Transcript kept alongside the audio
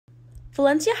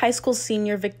Valencia High School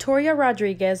senior Victoria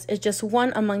Rodriguez is just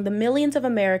one among the millions of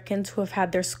Americans who have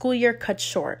had their school year cut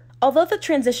short. Although the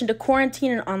transition to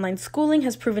quarantine and online schooling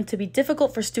has proven to be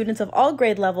difficult for students of all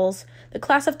grade levels, the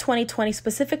class of 2020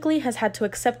 specifically has had to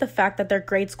accept the fact that their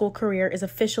grade school career is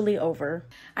officially over.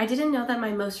 I didn't know that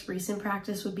my most recent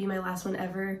practice would be my last one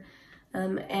ever,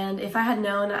 and if I had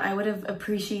known, I would have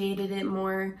appreciated it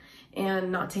more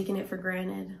and not taken it for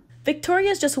granted. Victoria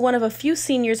is just one of a few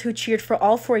seniors who cheered for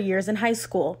all 4 years in high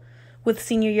school. With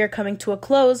senior year coming to a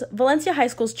close, Valencia High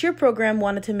School's cheer program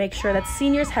wanted to make sure that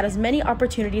seniors had as many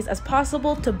opportunities as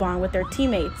possible to bond with their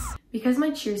teammates. Because my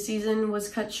cheer season was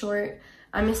cut short,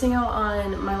 I'm missing out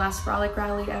on my last frolic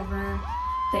rally ever,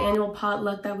 the annual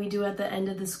potluck that we do at the end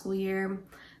of the school year,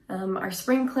 our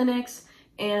spring clinics,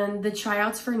 and the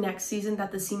tryouts for next season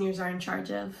that the seniors are in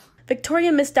charge of.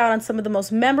 Victoria missed out on some of the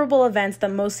most memorable events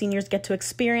that most seniors get to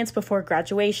experience before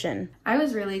graduation. I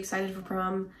was really excited for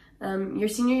prom. Your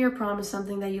senior year prom is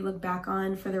something that you look back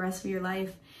on for the rest of your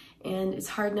life, and it's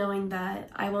hard knowing that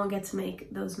I won't get to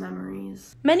make those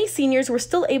memories. Many seniors were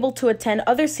still able to attend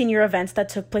other senior events that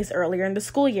took place earlier in the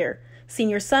school year.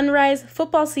 Senior sunrise,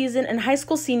 football season, and high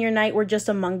school senior night were just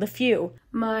among the few.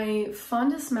 My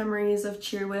fondest memories of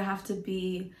cheer would have to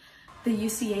be the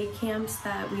UCA camps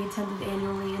that we attended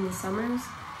annually in the summers,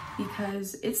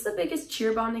 because it's the biggest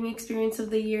cheer bonding experience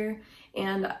of the year,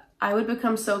 and I would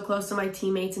become so close to my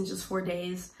teammates in just 4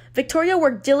 days. Victoria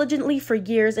worked diligently for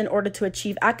years in order to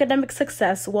achieve academic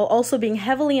success while also being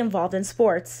heavily involved in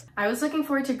sports. I was looking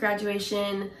forward to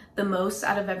graduation the most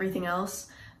out of everything else.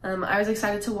 I was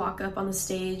excited to walk up on the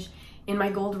stage in my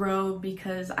gold robe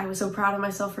because I was so proud of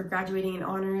myself for graduating in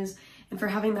honors and for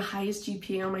having the highest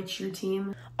GPA on my cheer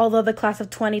team. Although the class of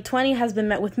 2020 has been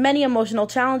met with many emotional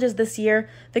challenges this year,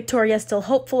 Victoria is still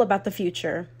hopeful about the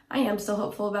future. I am still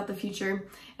hopeful about the future,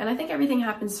 and I think everything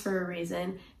happens for a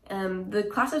reason. The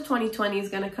class of 2020 is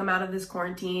going to come out of this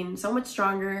quarantine so much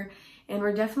stronger, and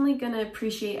we're definitely going to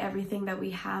appreciate everything that we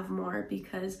have more,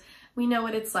 because we know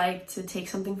what it's like to take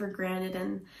something for granted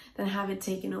and then have it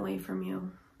taken away from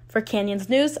you. For Canyons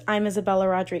News, I'm Isabella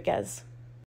Rodriguez.